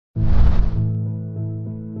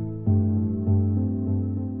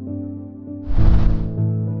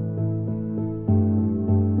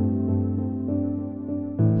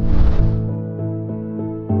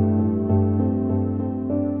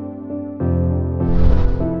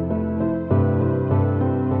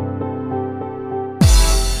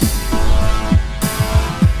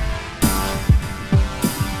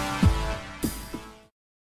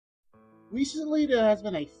there has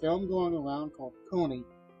been a film going around called Kony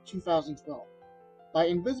 2012 by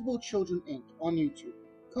Invisible Children Inc. on YouTube.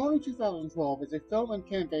 Kony 2012 is a film and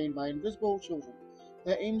campaign by Invisible Children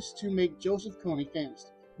that aims to make Joseph Kony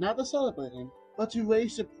famous, not to celebrate him, but to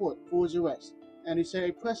raise support for his arrest and to set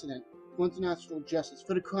a precedent for international justice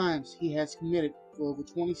for the crimes he has committed for over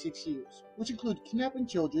 26 years, which include kidnapping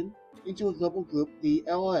children into a global group, the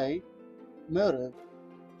LA, murder,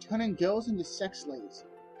 turning girls into sex slaves,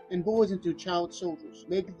 and boys into child soldiers,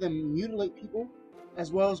 making them mutilate people,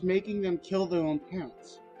 as well as making them kill their own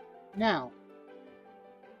parents. Now,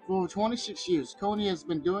 for over 26 years, Kony has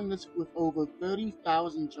been doing this with over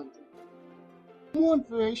 30,000 children. More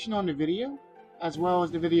information on the video, as well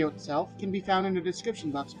as the video itself, can be found in the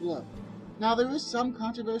description box below. Now, there is some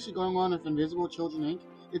controversy going on with Invisible Children Inc.,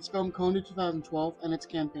 its film Kony 2012, and its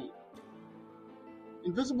campaign.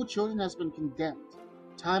 Invisible Children has been condemned,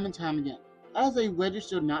 time and time again. As a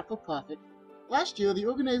registered not-for-profit, last year the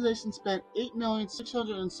organization spent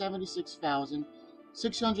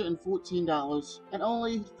 $8,676,614 and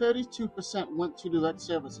only 32% went to direct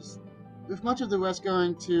services, with much of the rest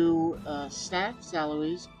going to staff,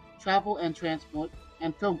 salaries, travel and transport,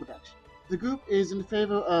 and film production. The group is in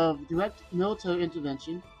favor of direct military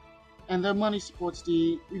intervention, and their money supports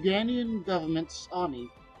the Ugandan government's army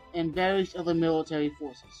and various other military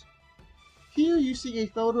forces. Here you see a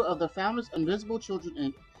photo of the founders of Invisible Children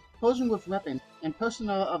Inc. posing with weapons and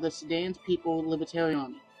personnel of the Sudan's People Libertarian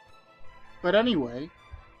Army. But anyway,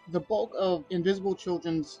 the bulk of Invisible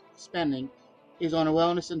Children's spending is on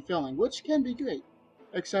awareness and filming, which can be great,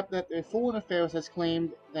 except that their Foreign Affairs has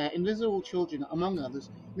claimed that Invisible Children, among others,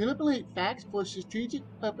 manipulate facts for strategic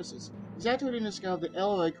purposes, exaggerating the scale of the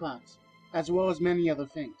LA crimes, as well as many other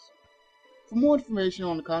things. For more information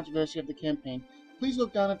on the controversy of the campaign, please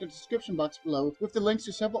look down at the description box below with the links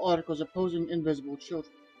to several articles opposing Invisible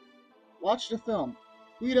Children. Watch the film.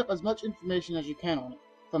 Read up as much information as you can on it,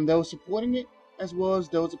 from those supporting it as well as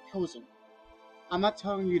those opposing. I'm not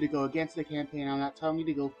telling you to go against the campaign, I'm not telling you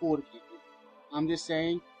to go for the campaign. I'm just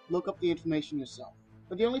saying, look up the information yourself.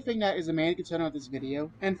 But the only thing that is the main concern of this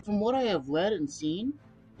video, and from what I have read and seen,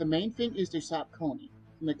 the main thing is to stop Kony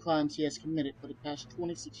from the crimes he has committed for the past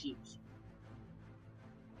 26 years.